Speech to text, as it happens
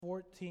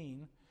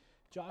14.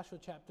 Joshua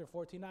chapter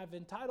 14. I've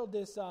entitled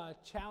this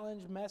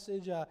challenge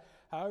message,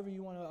 however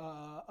you want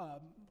to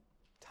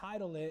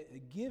title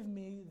it, Give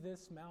Me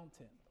This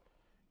Mountain.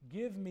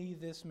 Give me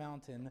this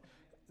mountain.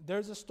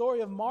 There's a story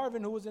of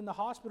Marvin who was in the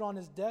hospital on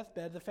his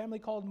deathbed. The family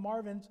called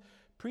Marvin's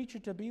preacher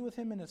to be with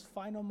him in his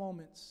final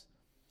moments.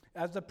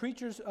 As the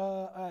preacher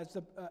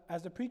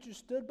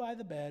stood by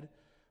the bed,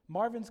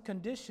 Marvin's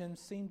condition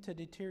seemed to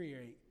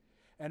deteriorate,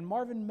 and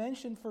Marvin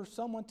mentioned for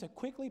someone to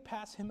quickly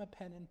pass him a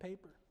pen and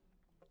paper.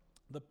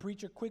 The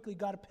preacher quickly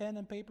got a pen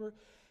and paper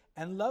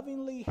and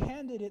lovingly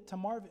handed it to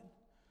Marvin.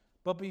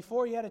 But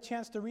before he had a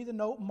chance to read the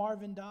note,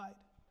 Marvin died.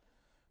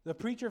 The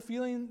preacher,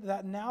 feeling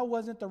that now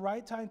wasn't the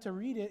right time to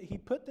read it, he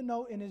put the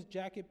note in his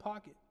jacket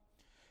pocket.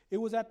 It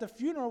was at the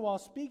funeral while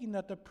speaking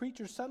that the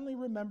preacher suddenly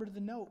remembered the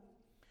note.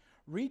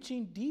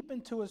 Reaching deep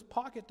into his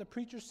pocket, the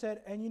preacher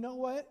said, "And you know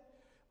what?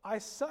 I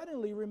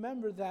suddenly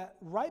remembered that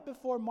right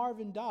before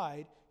Marvin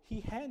died,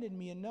 he handed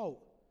me a note.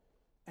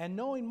 And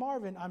knowing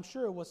Marvin, I'm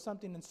sure it was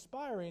something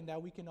inspiring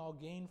that we can all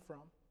gain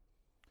from."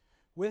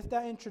 With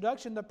that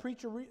introduction, the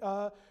preacher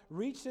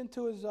reached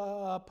into his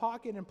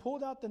pocket and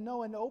pulled out the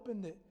note and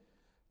opened it.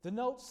 The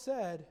note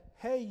said,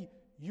 "Hey,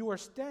 you are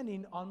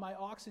standing on my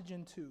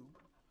oxygen tube."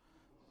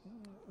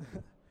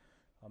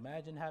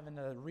 Imagine having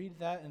to read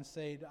that and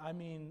say, I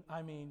mean,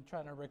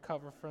 trying to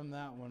recover from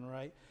that one,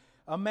 right?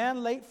 A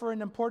man late for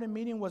an important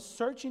meeting was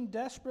searching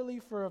desperately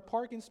for a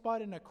parking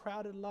spot in a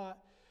crowded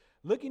lot.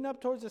 Looking up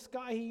towards the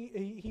sky,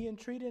 he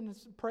entreated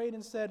and prayed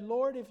and said,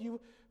 "Lord, if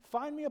you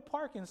find me a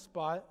parking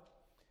spot,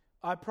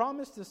 I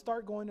promise to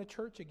start going to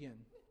church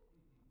again."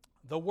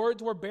 The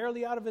words were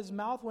barely out of his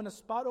mouth when a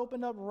spot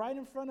opened up right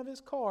in front of his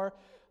car.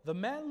 The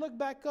man looked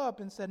back up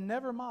and said,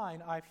 "Never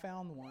mind, I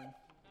found one."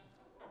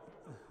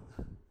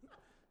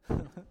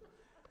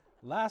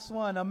 Last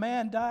one. A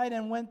man died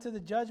and went to the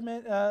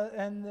judgment,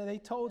 and they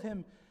told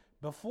him,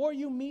 "Before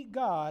you meet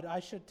God, I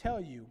should tell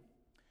you,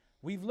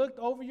 we've looked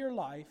over your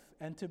life,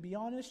 and to be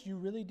honest, you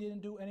really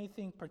didn't do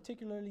anything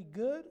particularly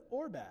good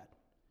or bad.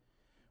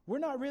 We're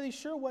not really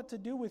sure what to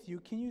do with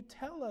you. Can you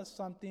tell us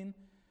something?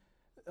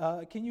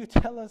 Can you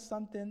tell us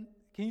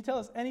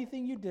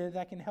anything you did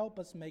that can help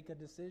us make a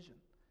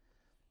decision?"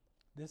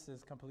 This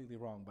is completely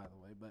wrong, by the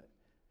way, but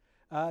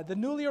the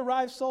newly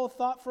arrived soul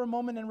thought for a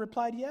moment and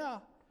replied,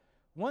 "Yeah.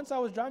 Once I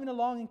was driving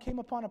along and came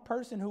upon a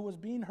person who was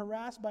being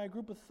harassed by a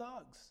group of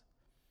thugs.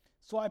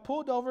 So I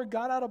pulled over,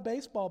 got out a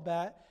baseball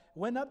bat,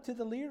 went up to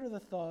the leader of the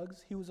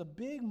thugs. He was a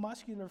big,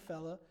 muscular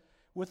fella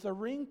with a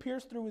ring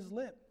pierced through his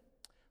lip.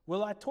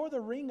 Well, I tore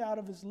the ring out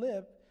of his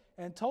lip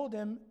and told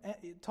him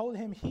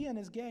he and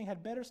his gang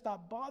had better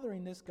stop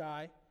bothering this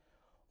guy,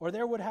 or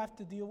they would have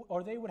to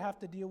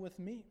deal with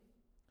me."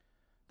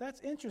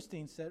 "That's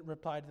interesting,"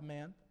 replied the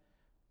man.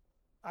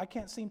 "I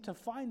can't seem to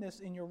find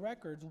this in your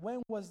records.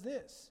 When was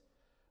this?"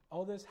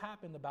 "Oh, this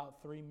happened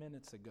about 3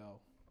 minutes ago."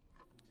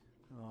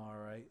 All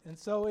right. And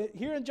so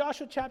here in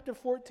Joshua chapter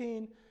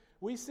 14,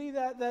 we see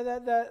that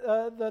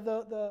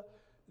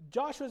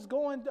Joshua's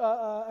going,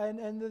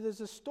 and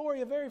there's a story,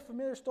 a very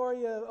familiar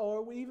story,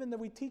 or even that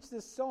we teach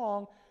this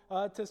song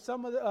to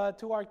some of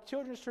to our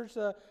children's church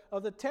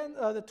of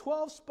the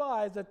 12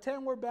 spies. The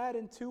 10 were bad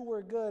and 2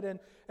 were good, and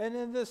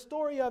in the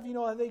story of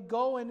they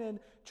go and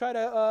try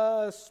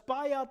to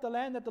spy out the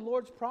land that the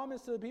Lord's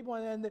promised to the people,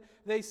 and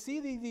they see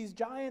these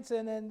giants,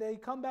 and then they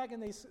come back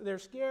and they're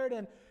scared,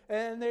 and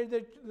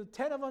the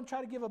 10 of them try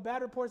to give a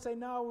bad report, say,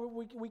 "No,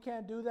 we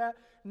can't do that.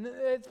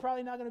 It's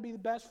probably not going to be the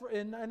best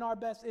in our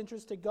best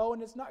interest to go,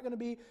 and it's not going to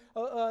be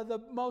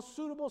the most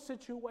suitable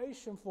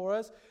situation for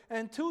us."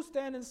 And 2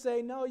 stand and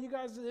say, "No, you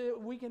guys,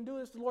 we can do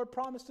this. The Lord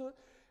promised to it."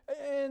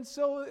 And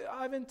so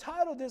I've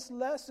entitled this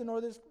lesson, or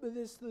this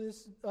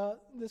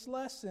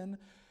lesson,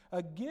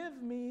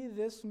 "Give Me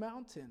This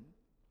Mountain."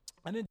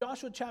 And in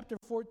Joshua chapter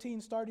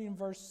 14, starting in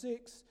verse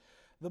 6,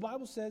 the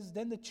Bible says,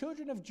 "Then the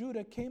children of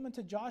Judah came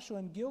unto Joshua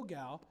in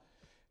Gilgal,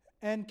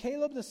 and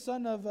Caleb the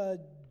son of I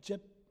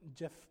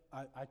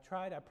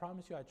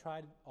promise you, I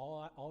tried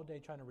all day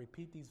trying to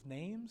repeat these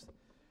names,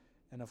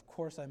 and of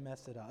course I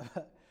messed it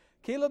up.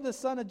 Caleb the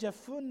son of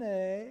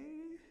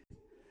Jephunneh,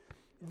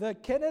 the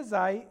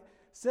Kenizzite,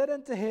 said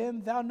unto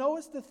him, Thou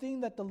knowest the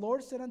thing that the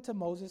Lord said unto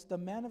Moses, the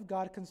man of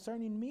God,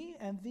 concerning me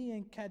and thee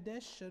in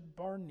Kadesh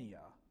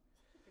Barnea.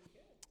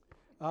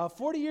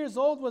 40 years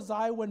old was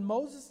I when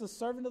Moses, the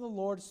servant of the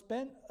Lord,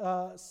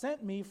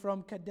 sent me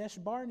from Kadesh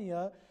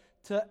Barnea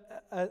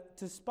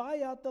to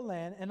spy out the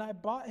land, and I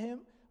brought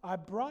him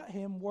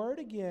word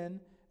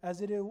again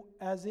as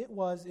it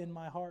was in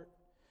my heart.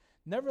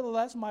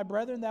 Nevertheless, my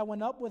brethren that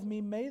went up with me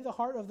made the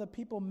heart of the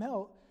people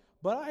melt,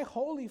 but I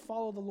wholly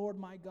follow the Lord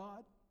my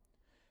God.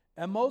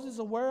 And Moses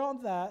aware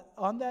on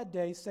that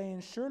day,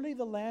 saying, Surely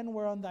the land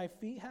whereon thy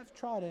feet have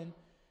trodden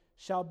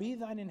shall be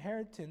thine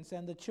inheritance,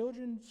 and thy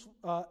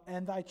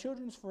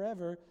children's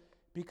forever,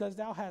 because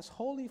thou hast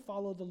wholly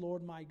followed the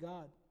Lord my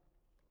God.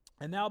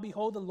 And now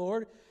behold, the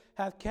Lord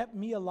hath kept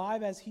me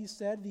alive, as he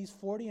said, these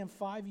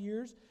 45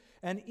 years.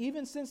 And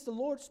even since the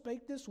Lord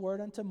spake this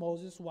word unto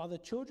Moses, while the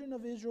children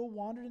of Israel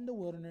wandered in the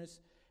wilderness,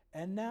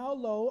 And now,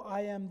 lo,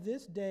 I am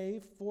this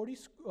day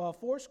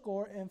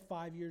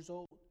 85 years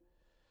old.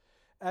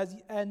 As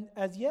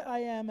yet I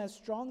am as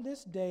strong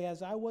this day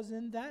as I was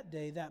in that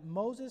day that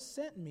Moses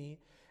sent me.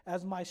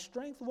 As my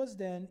strength was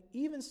then,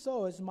 even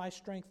so is my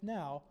strength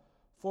now,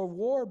 for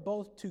war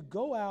both to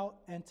go out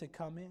and to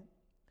come in.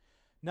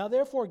 Now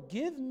therefore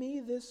give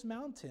me this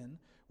mountain,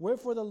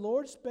 wherefore the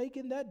Lord spake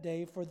in that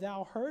day, for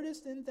thou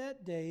heardest in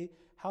that day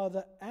how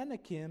the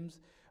Anakims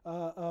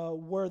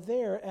were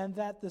there, and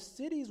that the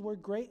cities were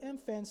great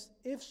and fenced.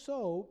 If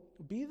so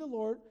be the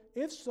Lord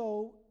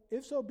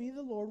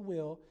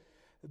will,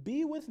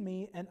 be with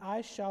me, and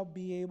I shall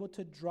be able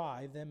to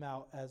drive them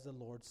out, as the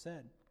Lord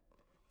said.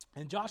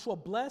 And Joshua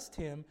blessed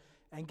him,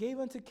 and gave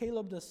unto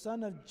Caleb the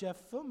son of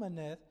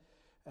Jephunneh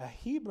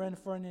Hebron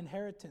for an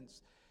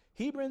inheritance.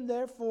 Hebron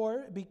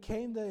therefore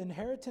became the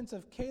inheritance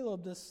of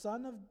Caleb the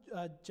son of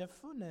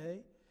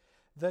Jephunneh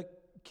the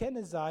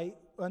Kenizzite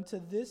unto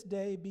this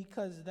day,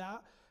 because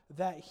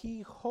that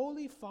he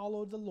wholly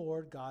followed the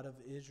Lord God of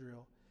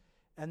Israel.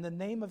 And the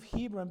name of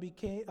Hebron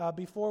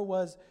before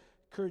was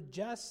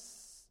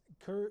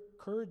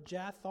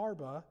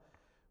Kirjatharba,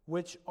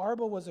 which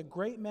Arba was a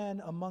great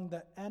man among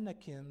the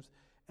Anakims,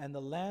 and the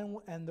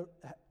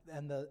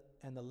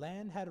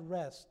land had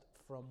rest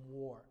from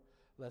war.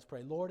 Let's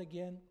pray. Lord,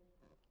 again,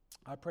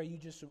 I pray you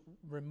just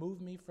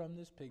remove me from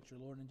this picture,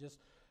 Lord, and just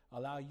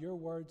allow your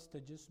words to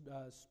just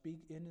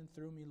speak in and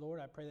through me, Lord.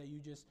 I pray that you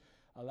just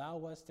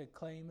allow us to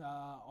claim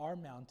our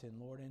mountain,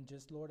 Lord, and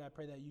just, Lord, I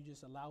pray that you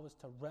just allow us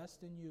to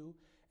rest in you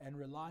and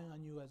rely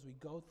on you as we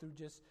go through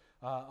just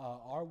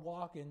our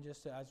walk, and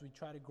just as we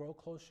try to grow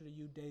closer to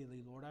you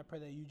daily, Lord. I pray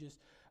that you just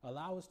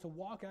allow us to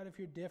walk out of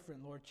here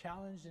different, Lord,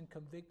 challenged and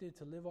convicted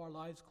to live our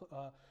lives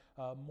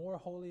more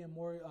holy and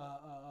more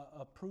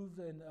approved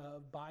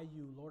by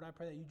you, Lord. I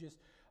pray that you just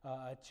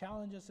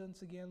challenge us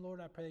once again,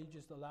 Lord. I pray that you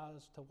just allow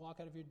us to walk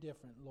out of here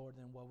different, Lord,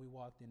 than what we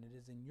walked in. It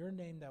is in your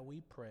name that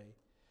we pray.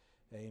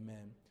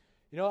 Amen.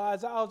 You know,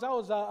 as I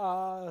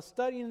was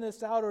studying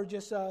this out, or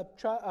just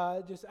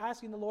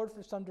asking the Lord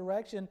for some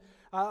direction,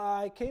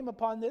 I came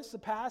upon this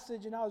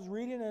passage, and I was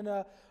reading, and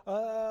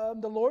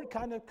the Lord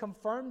kind of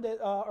confirmed it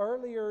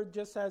earlier,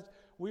 just as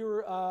we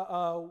were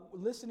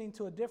listening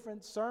to a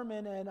different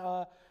sermon, and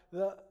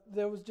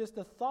there was just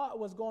a thought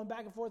was going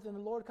back and forth, and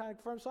the Lord kind of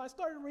confirmed. So I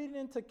started reading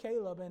into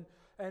Caleb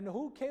and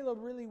who Caleb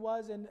really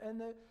was, and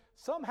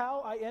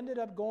somehow I ended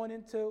up going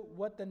into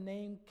what the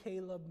name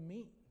Caleb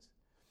means.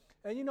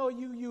 And you know,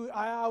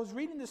 I was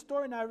reading the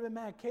story, and I remember,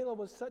 man, Caleb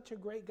was such a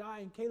great guy,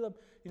 and Caleb,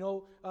 you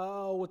know,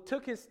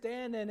 took his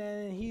stand,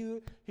 and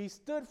he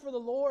stood for the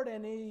Lord,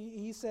 and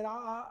he said,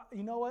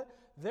 you know what,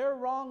 they're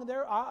wrong.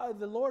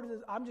 The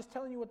Lord I'm just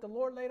telling you what the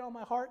Lord laid on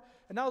my heart.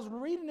 And I was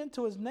reading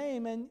into his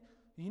name, and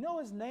you know,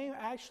 his name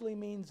actually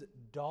means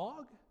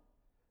dog.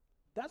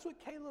 That's what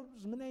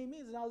Caleb's name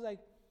is, and I was like,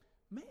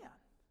 man.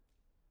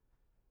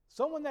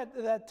 Someone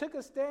that took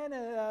a stand,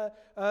 and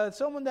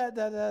someone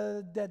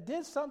that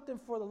did something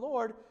for the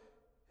Lord,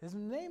 his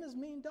name is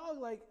mean dog.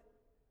 Like,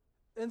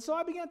 and so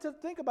I began to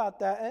think about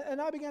that,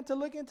 and I began to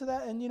look into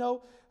that, and you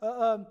know,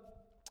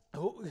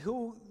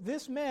 who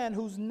this man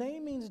whose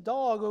name means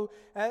dog, who,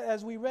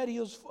 as we read,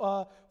 he was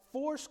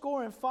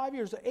 85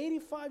 years,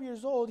 85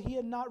 years old. He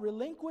had not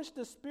relinquished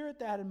the spirit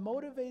that had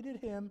motivated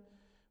him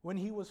when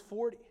he was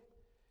 40.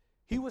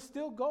 He was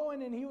still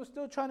going, and he was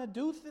still trying to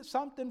do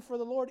something for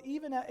the Lord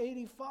even at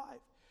 85.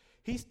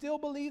 He still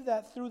believed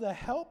that through the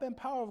help and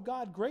power of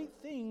God, great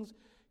things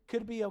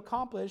could be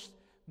accomplished.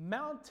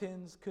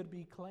 Mountains could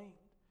be claimed.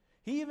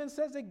 He even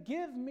says that,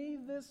 give me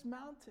this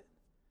mountain.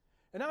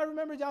 And I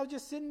remember I was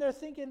just sitting there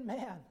thinking,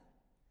 man,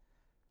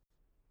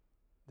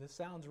 this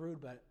sounds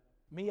rude, but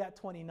me at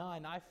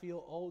 29, I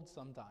feel old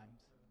sometimes.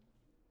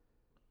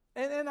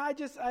 And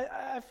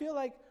I feel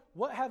like,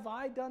 what have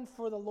I done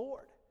for the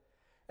Lord?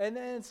 And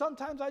then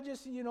sometimes I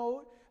just, you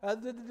know,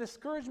 the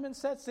discouragement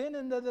sets in,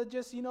 and the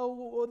just, you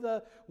know,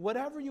 the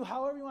however you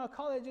want to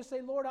call it, I just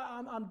say, Lord,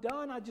 I'm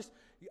done.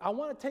 I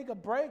want to take a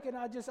break, and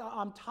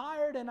I'm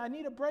tired, and I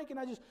need a break, and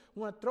I just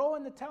want to throw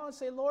in the towel and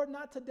say, Lord,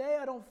 not today.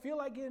 I don't feel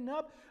like getting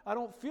up. I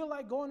don't feel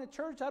like going to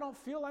church. I don't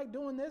feel like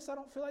doing this. I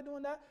don't feel like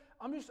doing that.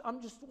 I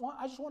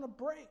just want to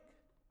break.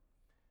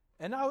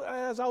 And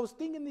as I was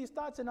thinking these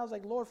thoughts, and I was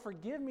like, Lord,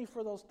 forgive me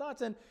for those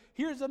thoughts. And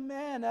here's a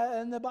man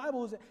in the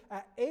Bible who's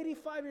at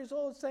 85 years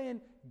old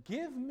saying,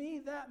 give me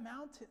that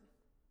mountain.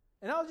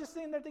 And I was just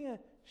sitting there thinking,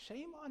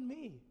 shame on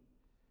me.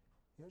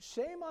 You know,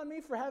 shame on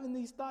me for having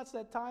these thoughts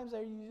at times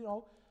that, you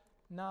know,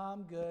 nah,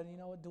 I'm good. You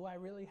know what, do I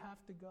really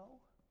have to go?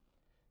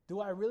 Do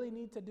I really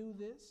need to do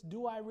this?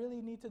 Do I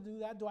really need to do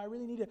that? Do I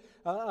really need to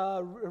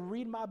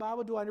read my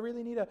Bible? Do I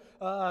really need to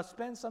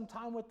spend some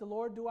time with the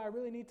Lord? Do I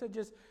really need to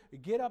just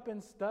get up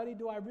and study?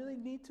 Do I really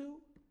need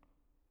to?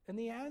 And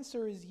the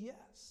answer is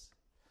yes.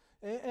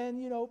 And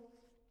you know,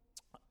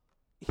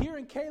 here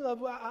in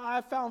Caleb,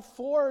 I found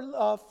four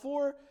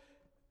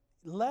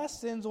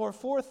lessons or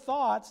four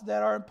thoughts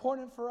that are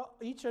important for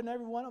each and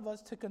every one of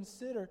us to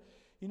consider.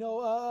 You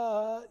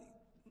know,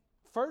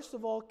 first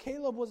of all,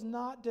 Caleb was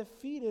not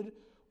defeated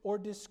or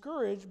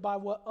discouraged by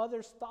what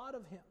others thought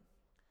of him.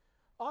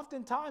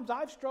 oftentimes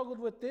I've struggled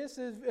with this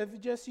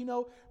if just,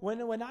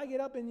 when I get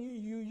up and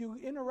you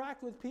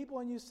interact with people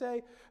and you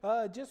say,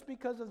 just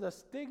because of the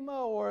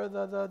stigma or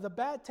the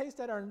bad taste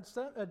that are in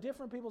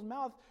different people's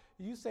mouth,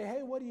 you say,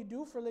 hey, what do you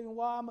do for a living?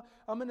 Well,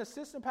 I'm an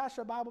assistant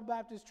pastor at Bible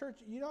Baptist Church.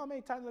 You know how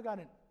many times I've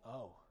gotten,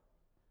 oh,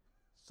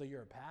 so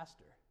you're a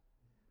pastor?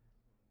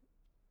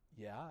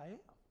 Yeah, I am.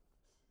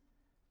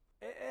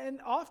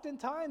 And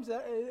oftentimes,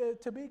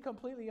 to be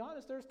completely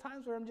honest, there's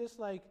times where I'm just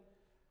like,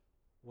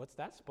 what's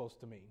that supposed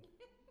to mean?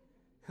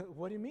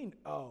 What do you mean,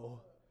 oh?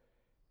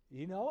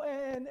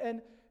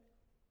 And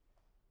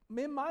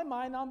in my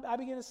mind, I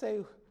begin to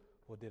say,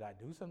 well, did I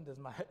do something? Does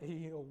my,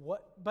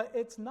 what? But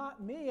it's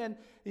not me. And,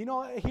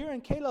 here in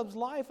Caleb's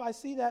life, I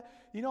see that,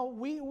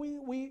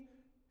 we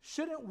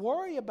shouldn't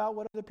worry about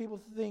what other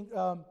people think.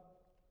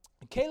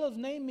 Caleb's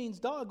name means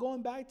dog.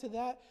 Going back to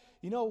that,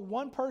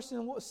 one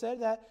person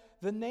said that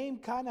the name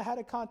kind of had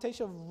a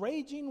connotation of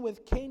raging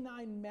with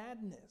canine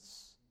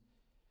madness.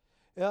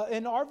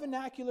 In our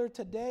vernacular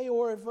today,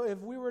 or if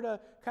we were to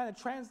kind of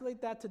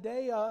translate that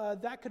today,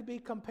 that could be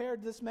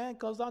compared, this man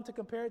goes on to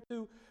compare it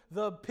to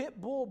the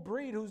pit bull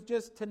breed who's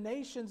just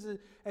tenacious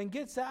and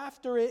gets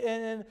after it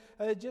and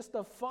just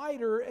a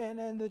fighter.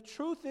 And the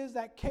truth is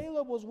that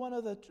Caleb was one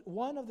of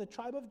the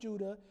tribe of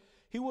Judah.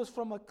 He was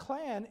from a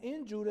clan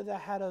in Judah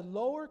that had a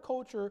lower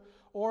culture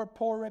or a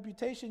poor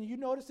reputation. You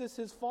notice this,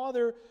 his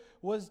father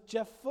was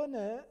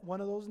Jephunneh,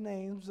 one of those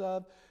names,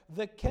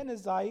 the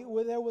Kenizzite,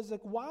 where there was a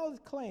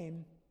wild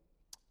claim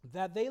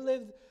that they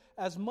lived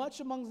as much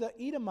among the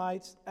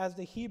Edomites as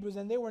the Hebrews,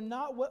 and they were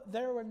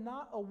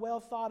not a well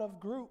thought of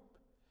group.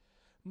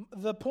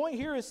 The point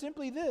here is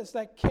simply this,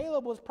 that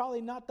Caleb was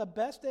probably not the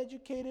best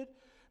educated,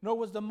 nor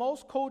was the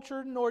most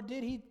cultured, nor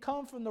did he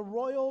come from the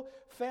royal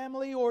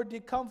family or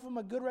did come from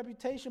a good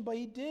reputation, but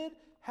he did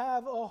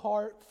have a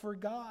heart for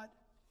God.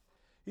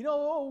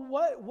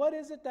 What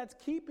is it that's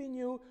keeping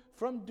you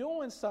from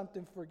doing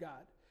something for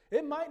God?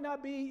 It might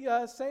not be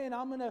saying,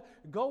 I'm going to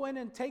go in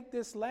and take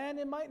this land.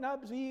 It might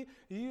not be,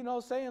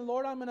 saying,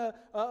 Lord, I'm going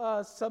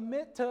to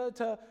submit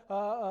to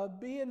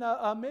being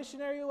a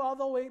missionary,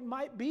 although it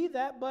might be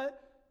that,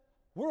 but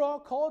we're all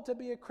called to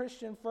be a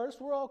Christian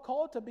first. We're all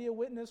called to be a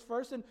witness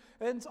first.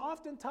 And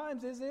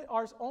oftentimes, is it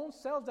our own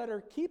selves that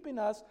are keeping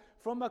us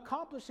from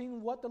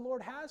accomplishing what the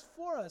Lord has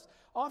for us?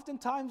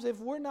 Oftentimes, if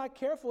we're not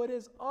careful, it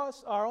is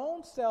us, our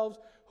own selves,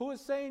 who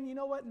is saying, you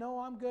know what, no,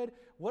 I'm good.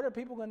 What are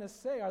people going to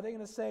say? Are they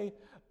going to say,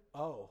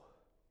 oh?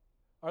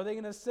 Are they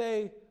going to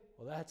say,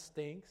 well, that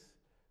stinks?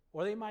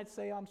 Or they might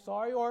say, I'm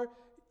sorry. Or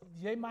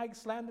they might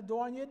slam the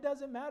door on you. It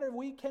doesn't matter.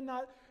 We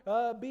cannot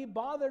be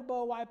bothered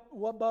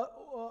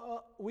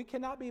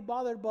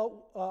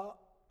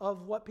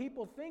of what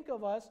people think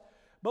of us,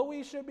 but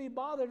we should be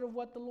bothered of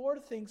what the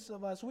Lord thinks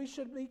of us. We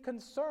should be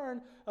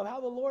concerned of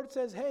how the Lord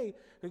says, hey,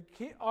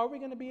 are we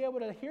going to be able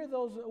to hear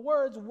those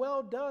words,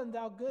 well done,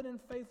 thou good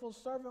and faithful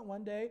servant,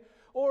 one day?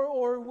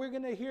 Or we're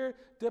going to hear,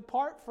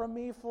 depart from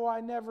me, for I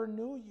never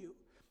knew you.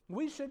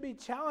 We should be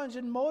challenged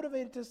and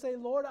motivated to say,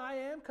 Lord, I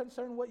am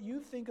concerned what you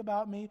think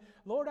about me.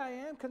 Lord, I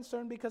am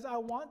concerned because I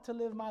want to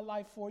live my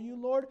life for you.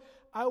 Lord,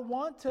 I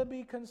want to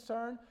be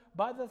concerned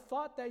by the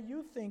thought that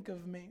you think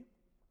of me.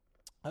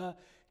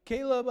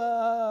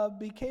 Caleb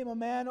became a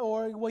man,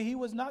 he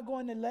was not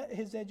going to let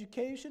his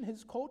education,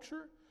 his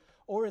culture,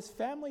 or his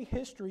family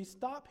history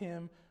stop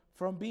him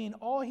from being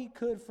all he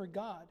could for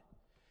God.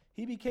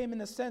 He became,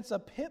 in a sense, a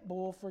pit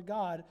bull for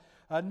God.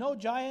 No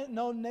giant,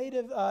 no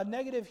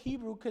negative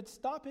Hebrew could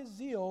stop his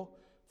zeal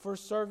for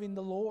serving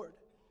the Lord.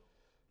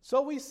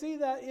 So we see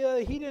that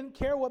he didn't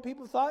care what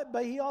people thought,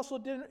 but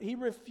he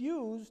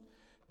refused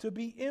to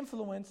be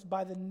influenced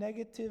by the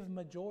negative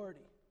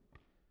majority.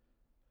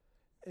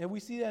 And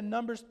we see that in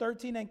Numbers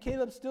 13, and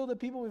Caleb stilled the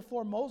people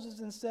before Moses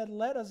and said,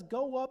 let us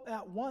go up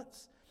at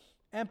once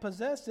and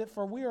possess it,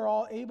 for we are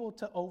all able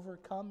to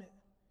overcome it.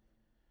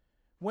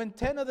 When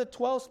 10 of the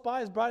 12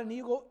 spies brought an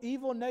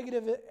evil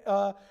negative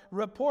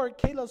report,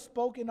 Caleb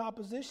spoke in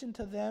opposition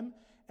to them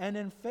and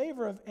in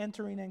favor of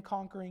entering and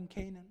conquering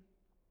Canaan.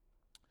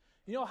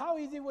 How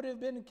easy would it have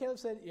been if Caleb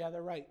said, yeah,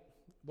 they're right,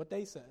 what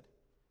they said.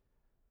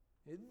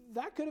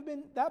 That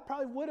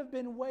probably would have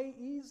been way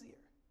easier.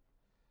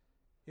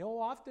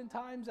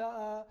 Oftentimes,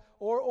 have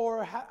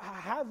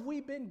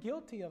we been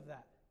guilty of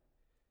that?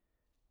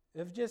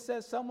 If it just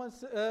says someone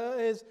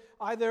is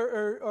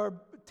either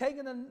or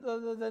taking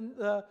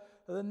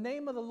the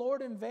name of the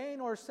Lord in vain,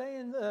 or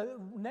saying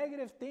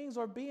negative things,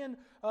 or being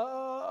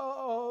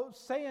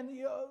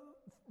saying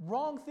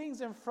wrong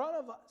things in front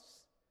of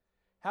us,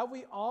 have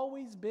we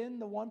always been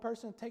the one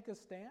person to take a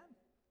stand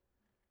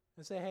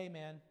and say, hey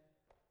man,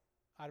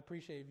 I'd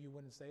appreciate if you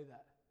wouldn't say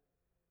that?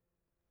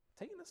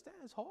 Taking a stand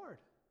is hard.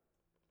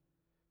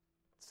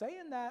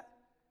 Saying that,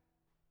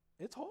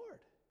 it's hard.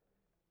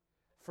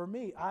 For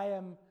me, I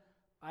am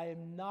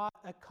not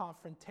a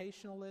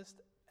confrontationalist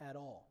at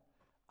all.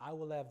 I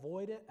will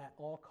avoid it at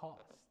all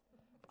costs.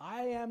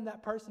 I am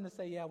that person to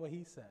say, yeah, what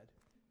he said.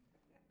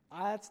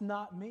 That's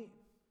not me.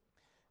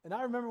 And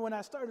I remember when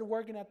I started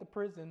working at the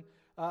prison,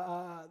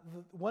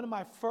 one of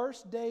my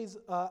first days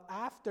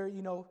after,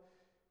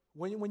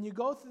 When you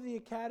go through the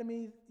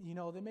academy,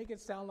 they make it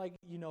sound like,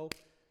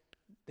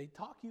 they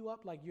talk you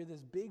up like you're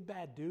this big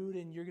bad dude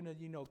and you're going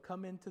to,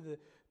 come into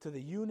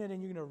the unit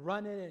and you're going to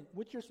run it,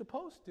 which you're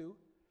supposed to.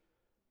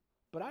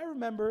 But I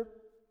remember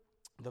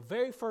the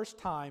very first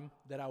time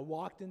that I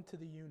walked into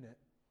the unit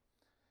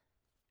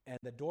and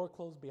the door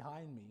closed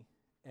behind me,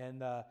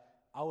 and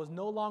I was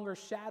no longer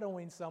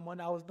shadowing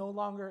someone. I was no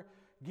longer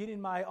getting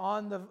my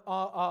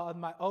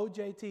my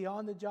OJT,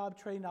 on the job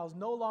training. I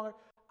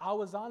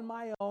was on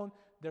my own.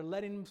 They're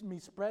letting me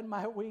spread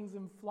my wings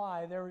and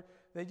fly.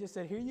 They just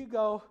said, "Here you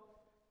go,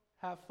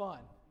 have fun."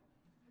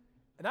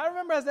 And I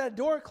remember as that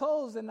door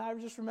closed, and I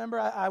just remember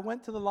I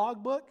went to the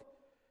logbook,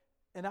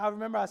 and I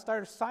remember I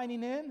started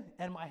signing in,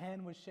 and my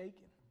hand was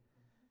shaking.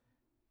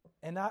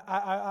 And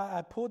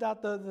I pulled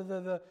out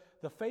the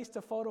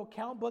face-to-photo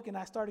count book, and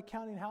I started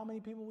counting how many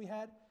people we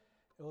had.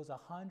 It was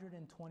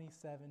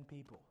 127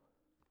 people.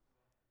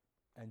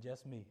 And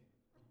just me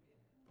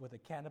with a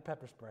can of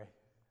pepper spray.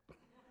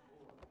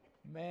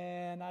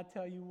 Man, I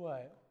tell you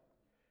what,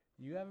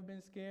 you ever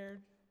been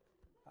scared?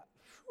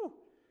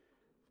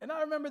 And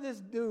I remember this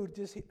dude,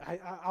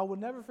 I will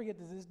never forget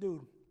this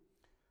dude.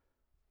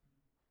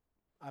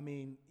 I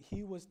mean,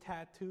 he was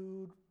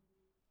tattooed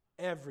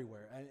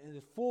everywhere. And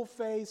his full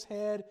face,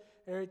 head,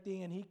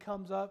 everything, and he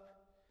comes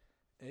up,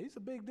 and he's a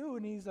big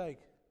dude, and he's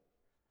like,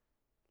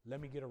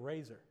 "Let me get a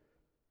razor."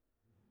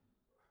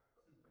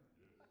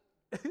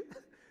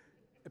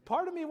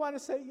 Part of me wanted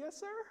to say, "Yes,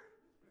 sir."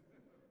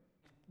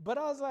 But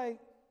I was like,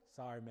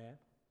 "Sorry, man."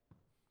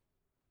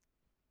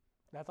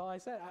 That's all I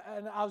said.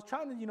 And I was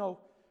trying to,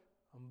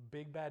 I'm a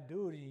big bad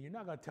dude, and you're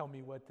not going to tell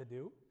me what to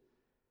do.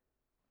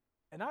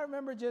 And I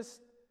remember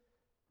just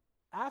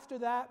after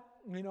that,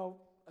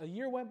 a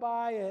year went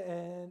by,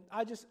 and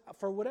I just,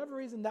 for whatever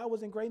reason, that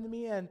was ingrained in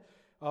me. And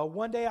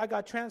one day I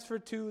got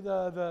transferred to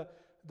the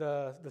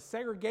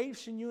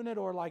segregation unit,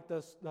 or like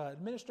the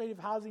administrative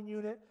housing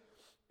unit.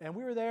 And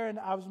we were there, and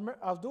I was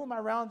doing my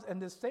rounds, and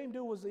this same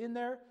dude was in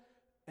there,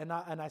 and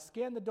I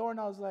scanned the door, and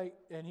I was like,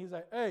 and he's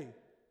like, "Hey."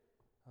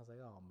 I was like,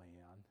 "Oh, man."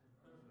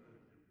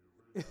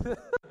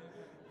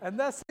 And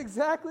that's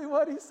exactly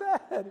what he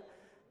said.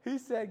 He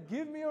said,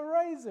 "Give me a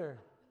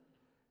razor."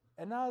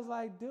 And I was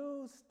like,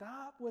 "Dude,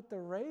 stop with the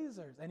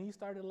razors." And he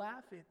started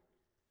laughing.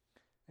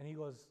 And he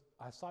goes,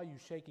 "I saw you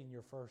shaking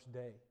your first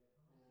day."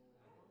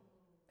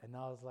 And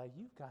I was like,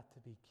 "You've got to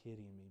be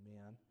kidding me,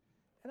 man."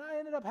 And I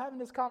ended up having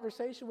this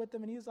conversation with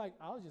him, and he was like,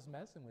 "I was just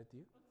messing with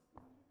you."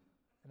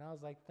 And I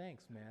was like,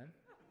 "Thanks, man."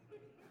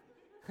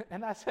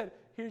 And I said,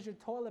 "Here's your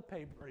toilet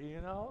paper,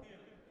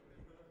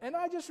 And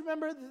I just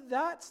remember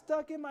that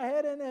stuck in my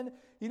head. And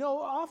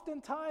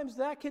oftentimes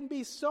that can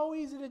be so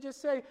easy to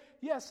just say,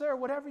 "Yes, sir,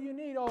 whatever you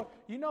need." Or,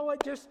 "You know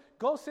what, just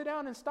go sit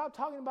down and stop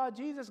talking about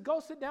Jesus. Go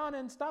sit down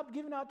and stop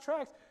giving out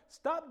tracts.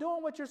 Stop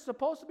doing what you're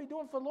supposed to be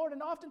doing for the Lord."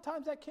 And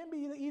oftentimes that can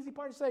be the easy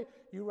part to say,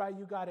 "You're right,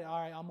 you got it. All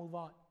right, I'll move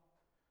on."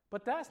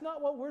 But that's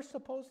not what we're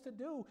supposed to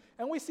do.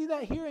 And we see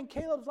that here in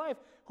Caleb's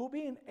life, who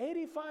being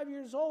 85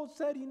 years old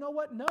said, "You know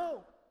what?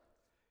 No.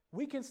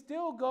 We can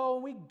still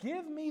go, and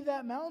give me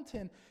that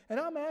mountain." And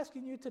I'm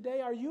asking you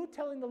today, are you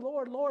telling the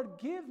Lord, "Lord,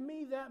 give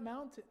me that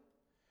mountain"?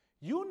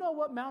 You know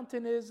what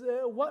mountain is,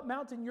 what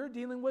mountain you're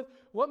dealing with,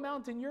 what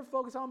mountain you're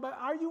focused on, but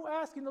are you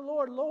asking the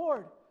Lord,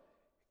 "Lord,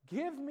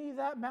 give me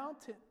that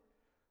mountain"?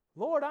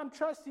 Lord, I'm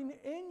trusting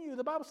in you.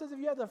 The Bible says if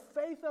you have the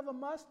faith of a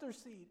mustard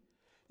seed,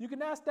 you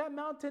can ask that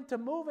mountain to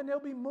move and it'll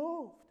be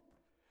moved.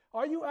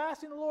 Are you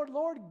asking the Lord,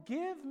 "Lord,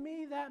 give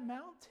me that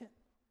mountain"?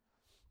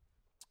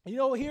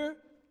 Here,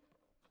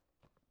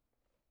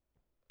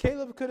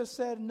 Caleb could have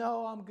said,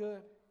 "No, I'm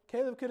good."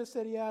 Caleb could have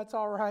said, "Yeah, it's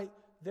all right.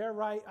 They're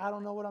right. I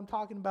don't know what I'm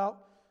talking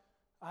about.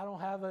 I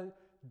don't have a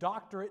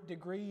doctorate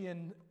degree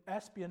in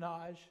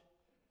espionage.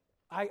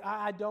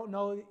 I don't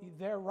know.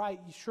 They're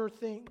right. You sure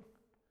thing.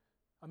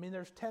 I mean,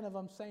 there's 10 of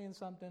them saying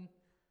something."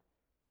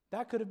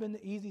 That could have been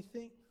the easy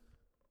thing.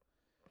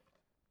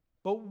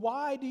 But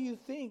why do you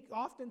think?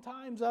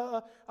 Oftentimes,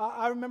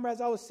 I remember as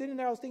I was sitting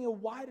there, I was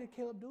thinking, why did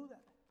Caleb do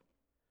that?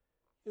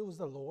 It was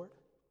the Lord.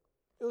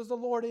 It was the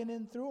Lord in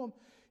and through him.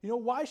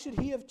 Why should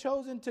he have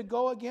chosen to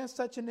go against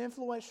such an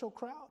influential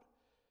crowd?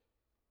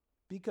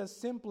 Because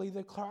simply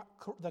the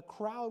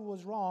crowd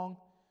was wrong,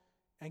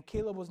 and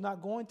Caleb was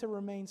not going to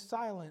remain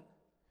silent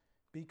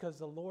because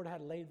the Lord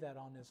had laid that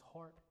on his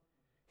heart.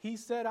 He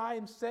said, "I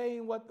am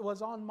saying what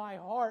was on my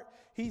heart."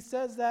 He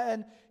says that,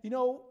 and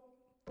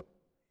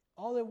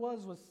all it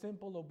was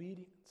simple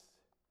obedience.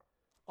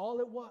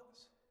 All it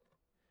was.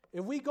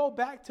 If we go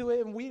back to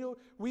it and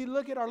we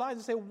look at our lives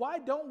and say, why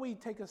don't we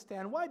take a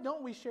stand? Why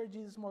don't we share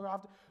Jesus more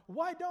often?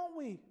 Why don't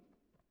we?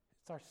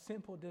 It's our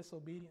simple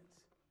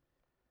disobedience.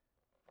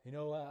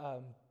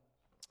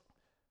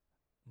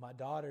 My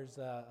daughters,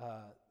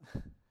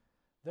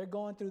 they're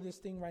going through this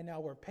thing right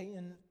now where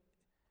Peyton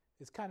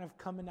is kind of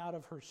coming out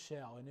of her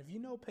shell. And if you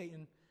know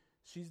Peyton,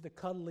 she's the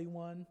cuddly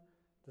one,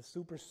 the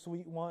super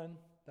sweet one.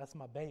 That's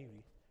my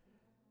baby.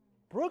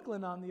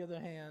 Brooklyn, on the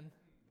other hand,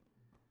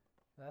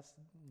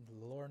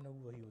 the Lord knew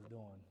what he was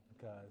doing,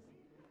 because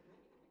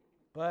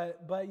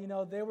But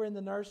they were in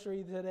the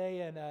nursery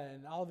today, and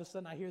all of a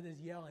sudden I hear this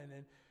yelling,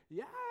 and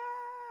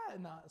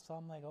so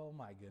I'm like, oh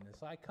my goodness.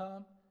 So I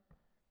come,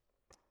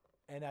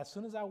 and as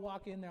soon as I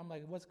walk in there, I'm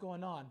like, what's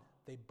going on?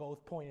 They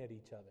both point at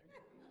each other.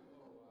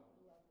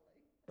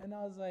 And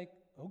I was like,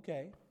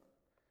 okay.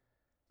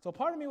 So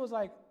part of me was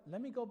like,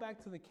 let me go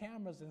back to the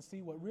cameras and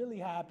see what really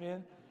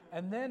happened,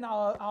 and then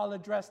I'll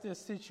address this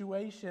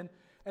situation.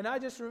 And I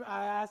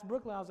asked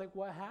Brooklyn, I was like,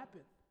 what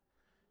happened?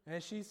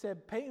 And she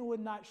said, Peyton would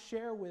not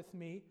share with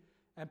me,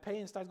 and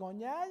Peyton starts going,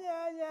 yeah,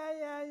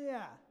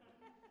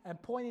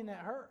 and pointing at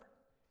her.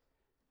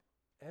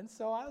 And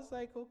so I was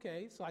like,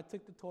 okay. So I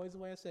took the toys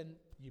away. I said,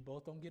 you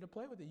both don't get to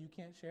play with it. You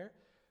can't share.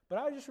 But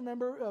I just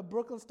remember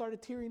Brooklyn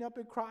started tearing up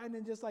and crying,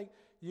 and just like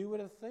you would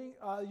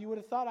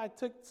have thought I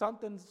took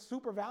something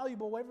super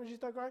valuable away from her. She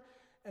started crying.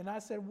 And I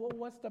said, well,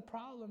 what's the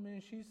problem?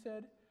 And she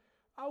said,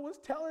 I was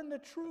telling the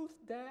truth,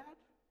 Dad.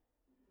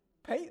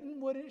 Peyton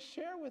wouldn't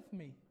share with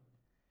me.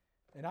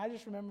 And I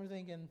just remember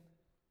thinking,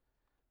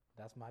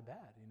 that's my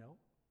bad,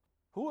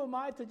 Who am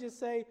I to just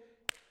say,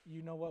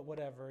 you know what,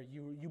 whatever,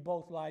 you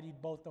both lied, you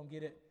both don't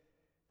get it.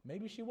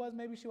 Maybe she was.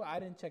 I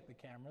didn't check the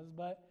cameras,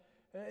 but,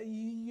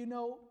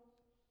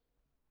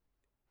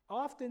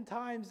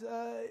 oftentimes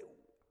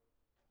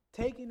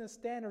taking a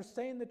stand or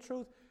saying the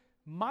truth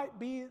might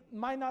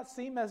not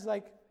seem as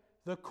like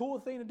the cool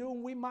thing to do,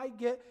 and we might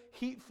get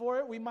heat for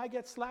it, we might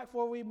get slack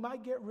for it, we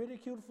might get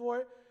ridiculed for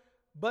it.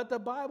 But the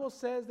Bible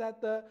says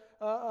that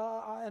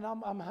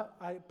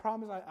I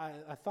promise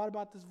I thought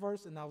about this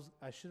verse, and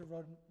I should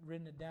have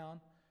written it down.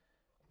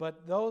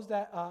 But those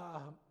that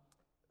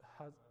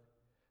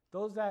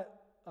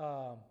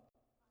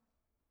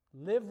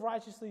live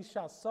righteously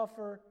shall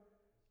suffer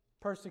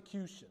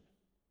persecution,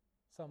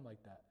 something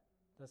like that.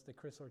 That's the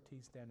Chris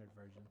Ortiz Standard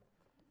Version.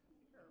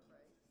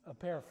 A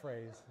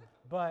paraphrase,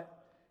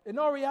 but in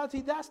all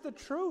reality, that's the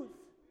truth.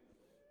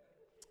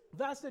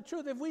 That's the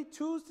truth. If we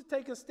choose to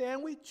take a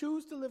stand, we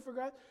choose to live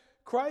for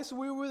Christ,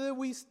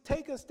 we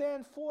take a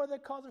stand for the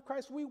cause of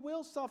Christ, we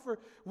will suffer.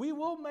 We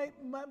will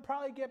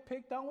probably get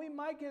picked on. We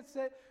might get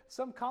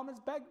some comments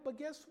back. But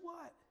guess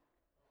what?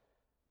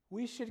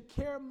 We should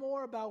care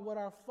more about what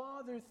our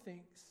Father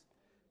thinks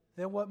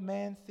than what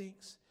man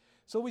thinks.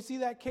 So we see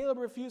that Caleb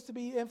refused to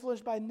be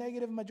influenced by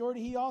negative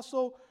majority. He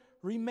also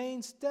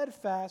remained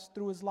steadfast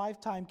through his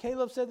lifetime.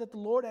 Caleb said that the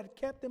Lord had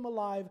kept him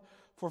alive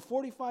for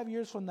 45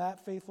 years from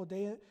that fateful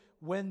day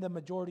when the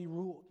majority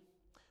ruled.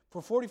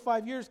 For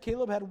 45 years,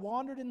 Caleb had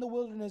wandered in the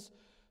wilderness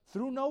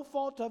through no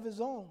fault of his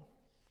own.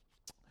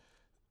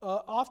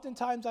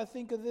 Oftentimes, I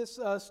think of this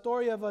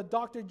story of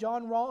Dr.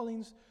 John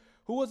Rawlings,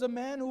 who was a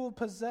man who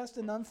possessed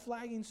an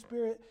unflagging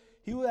spirit.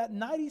 He was at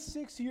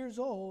 96 years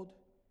old.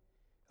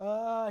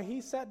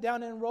 He sat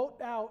down and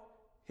wrote out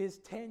his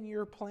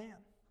 10-year plan.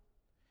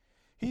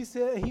 He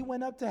said he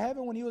went up to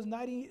heaven when he was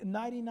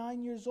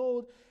 99 years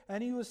old,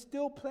 and he was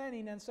still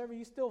planning and serving.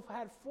 He still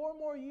had 4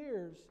 more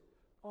years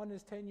on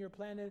his 10-year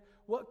plan. And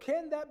what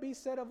can that be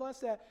said of us,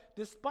 that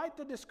despite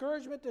the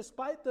discouragement,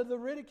 despite the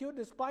ridicule,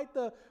 despite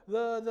the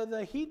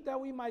heat that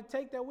we might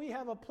take, that we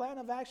have a plan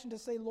of action to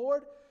say,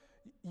 Lord,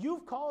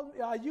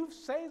 you've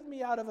saved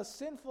me out of a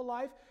sinful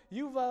life.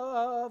 You've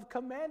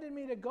commanded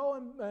me to go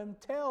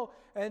and tell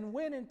and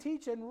win and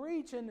teach and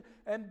reach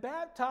and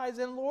baptize.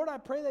 And Lord, I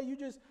pray that you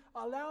just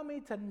allow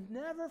me to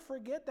never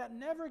forget that,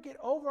 never get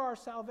over our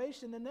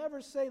salvation, and never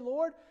say,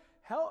 Lord,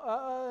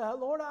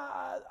 Lord,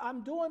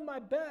 I'm doing my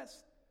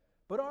best.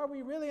 But are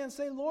we really? And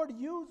say, Lord,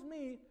 use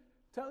me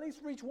to at least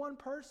reach one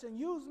person.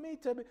 Use me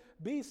to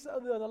be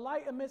the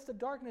light amidst the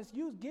darkness.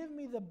 Give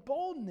me the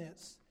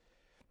boldness.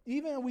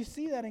 Even we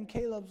see that in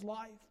Caleb's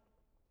life.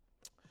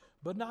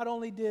 But not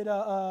only did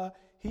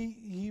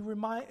he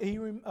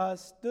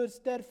stood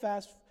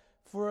steadfast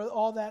for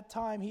all that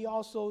time, he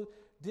also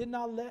did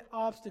not let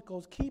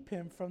obstacles keep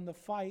him from the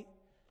fight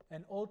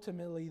and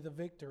ultimately the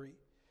victory.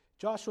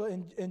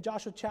 In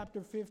Joshua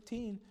chapter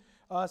 15,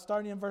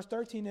 starting in verse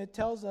 13, it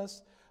tells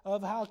us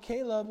of how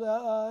Caleb,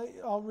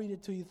 I'll read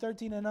it to you,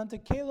 13, and unto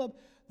Caleb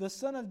the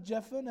son of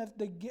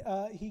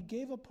Jephunneh, he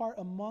gave a part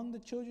among the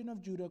children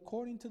of Judah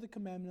according to the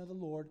commandment of the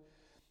Lord.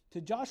 To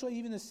Joshua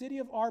even the city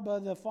of Arba,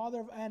 the father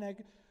of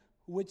Anak,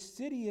 which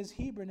city is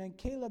Hebron, and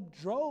Caleb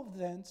drove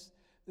thence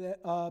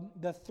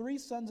the 3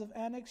 sons of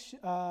Anak,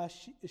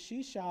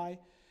 Sheshai,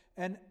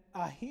 and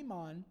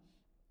Ahiman,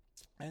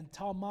 and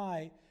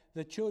Talmai,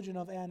 the children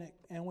of Anak.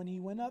 And when he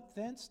went up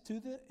thence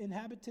to the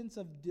inhabitants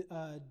of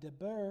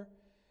Debir,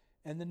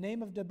 and the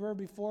name of Debir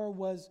before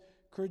was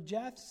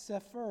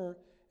Kirjath-Sepher,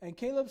 and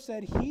Caleb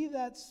said, he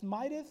that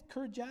smiteth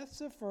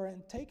Kirjath-Sepher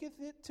and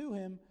taketh it to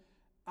him,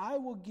 I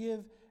will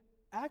give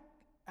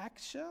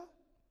Aksha,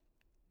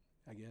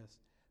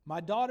 my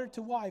daughter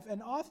to wife.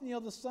 And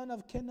Othniel, the son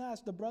of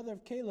Kenaz, the brother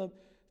of Caleb,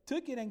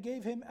 took it and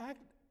gave him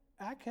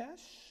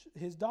Akash,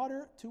 his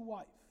daughter, to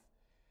wife.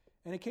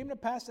 And it came to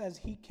pass as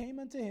he came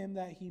unto him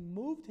that he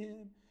moved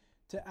him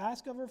to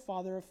ask of her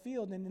father a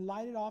field, and he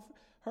lighted off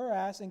her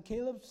ass. And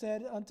Caleb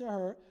said unto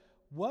her,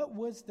 what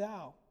wouldst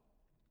thou?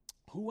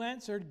 Who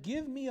answered,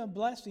 give me a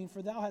blessing,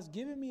 for thou hast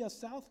given me a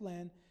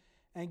southland,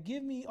 and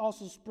give me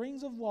also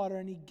springs of water.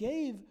 And he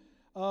gave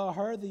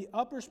her the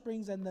upper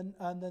springs and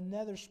the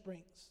nether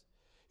springs.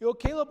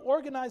 Caleb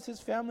organized his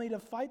family to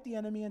fight the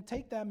enemy and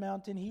take that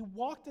mountain. He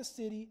walked the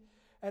city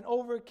and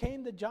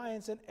overcame the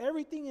giants. And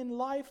everything in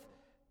life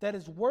that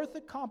is worth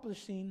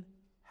accomplishing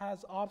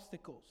has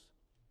obstacles.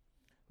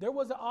 There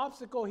was an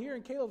obstacle here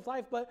in Caleb's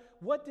life, but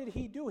what did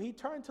he do? He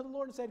turned to the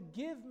Lord and said,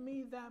 give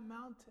me that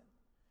mountain.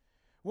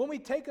 When we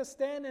take a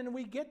stand and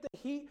we get the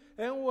heat,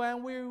 and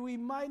when we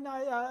might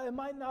not, it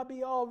might not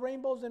be all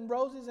rainbows and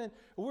roses, and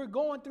we're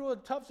going through a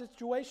tough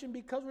situation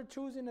because we're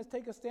choosing to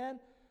take a stand,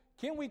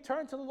 can we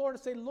turn to the Lord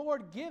and say,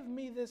 Lord, give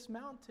me this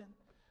mountain.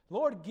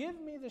 Lord, give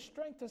me the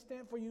strength to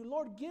stand for you.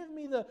 Lord, give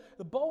me the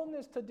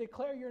boldness to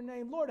declare your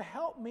name. Lord,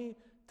 help me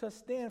to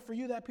stand for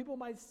you, that people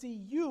might see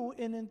you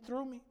in and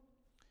through me.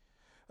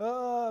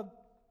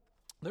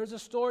 There's a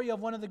story of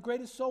one of the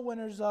greatest soul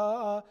winners,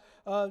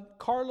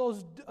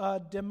 Carlos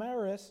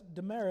Damaris,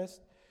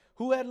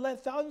 who had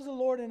led thousands of the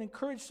Lord and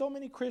encouraged so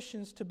many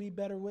Christians to be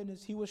better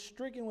witnesses. He was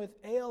stricken with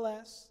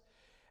ALS,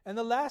 and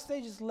the last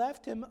stages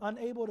left him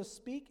unable to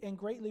speak and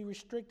greatly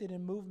restricted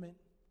in movement.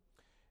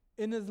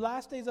 In the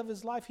last days of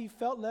his life, he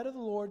felt led of the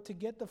Lord to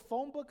get the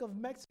phone book of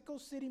Mexico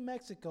City,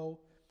 Mexico,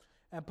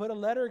 and put a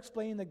letter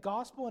explaining the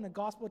gospel and a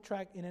gospel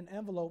tract in an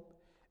envelope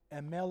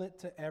and mail it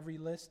to every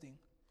listing.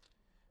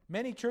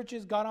 Many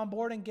churches got on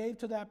board and gave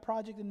to that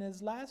project. In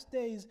his last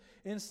days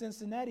in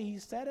Cincinnati, he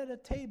sat at a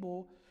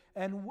table,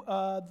 and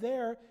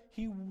there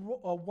he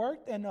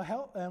worked and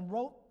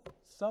wrote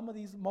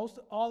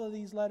all of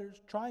these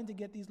letters, trying to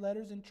get these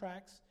letters and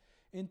tracts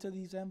into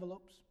these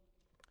envelopes.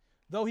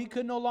 Though he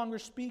could no longer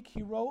speak,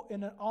 he wrote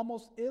in an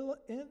almost he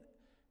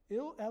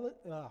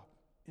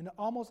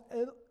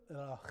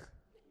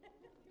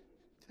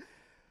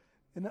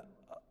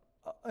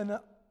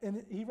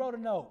wrote a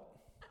note.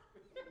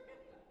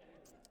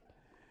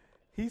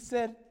 He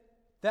said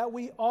that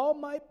we all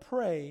might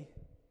pray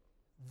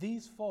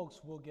these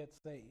folks will get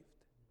saved.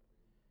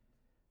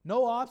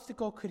 No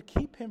obstacle could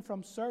keep him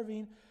from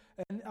serving,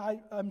 and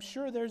I'm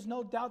sure there's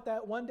no doubt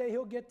that one day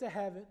he'll get to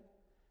heaven,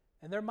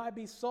 and there might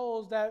be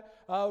souls that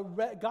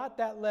got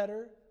that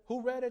letter,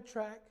 who read a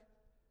tract.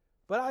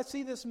 But I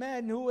see this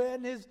man who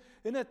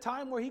in a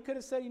time where he could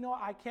have said,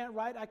 I can't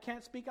write, I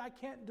can't speak, I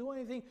can't do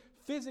anything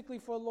physically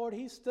for the Lord.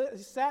 He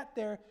sat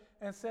there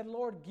and said,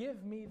 Lord,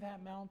 give me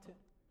that mountain.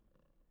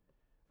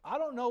 I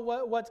don't know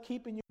what's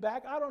keeping you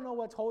back. I don't know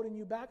what's holding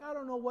you back. I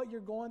don't know what you're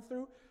going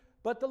through.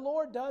 But the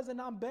Lord does, and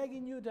I'm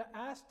begging you to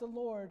ask the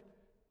Lord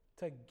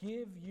to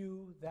give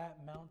you that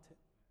mountain.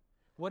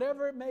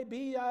 Whatever it may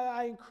be,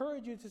 I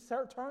encourage you to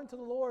turn to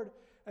the Lord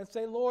and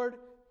say, Lord,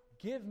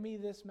 give me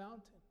this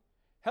mountain.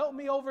 Help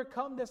me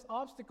overcome this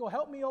obstacle.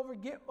 Help me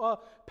get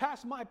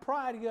past my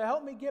pride.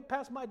 Help me get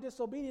past my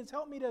disobedience.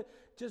 Help me to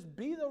just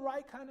be the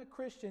right kind of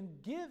Christian.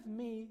 Give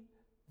me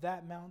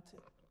that mountain.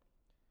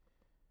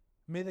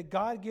 May the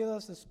God give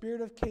us the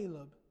spirit of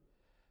Caleb,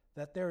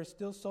 that there is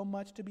still so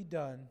much to be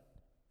done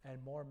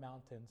and more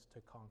mountains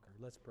to conquer.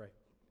 Let's pray.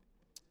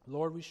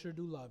 Lord, we sure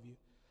do love you.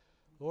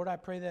 Lord, I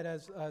pray that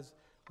as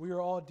we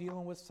are all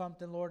dealing with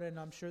something, Lord, and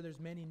I'm sure there's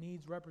many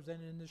needs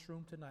represented in this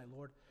room tonight,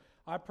 Lord,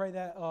 I pray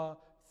that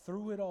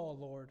through it all,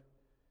 Lord,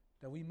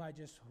 that we might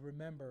just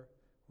remember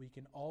we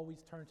can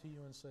always turn to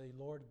you and say,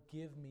 Lord,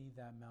 give me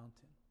that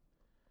mountain.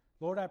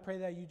 Lord, I pray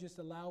that you just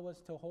allow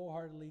us to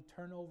wholeheartedly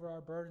turn over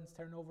our burdens,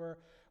 turn over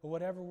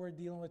whatever we're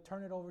dealing with,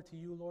 turn it over to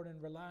you, Lord,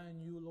 and rely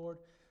on you, Lord,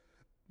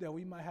 that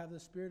we might have the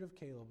spirit of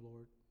Caleb,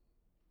 Lord,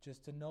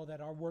 just to know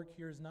that our work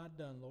here is not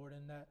done, Lord,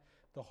 and that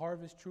the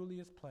harvest truly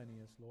is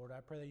plenteous, Lord.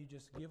 I pray that you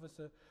just give us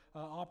an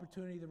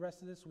opportunity the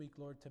rest of this week,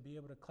 Lord, to be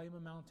able to claim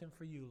a mountain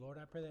for you, Lord.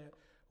 I pray that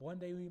one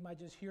day we might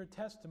just hear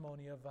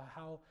testimony of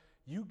how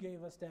you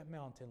gave us that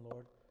mountain,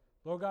 Lord.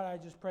 Lord God, I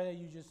just pray that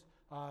you just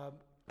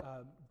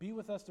be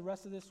with us the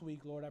rest of this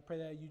week, Lord. I pray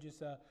that you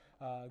just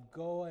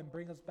go and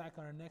bring us back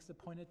on our next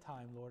appointed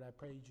time, Lord. I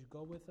pray that you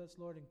go with us,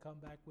 Lord, and come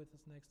back with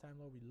us next time,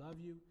 Lord. We love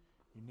you.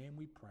 In your name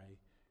we pray.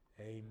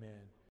 Amen.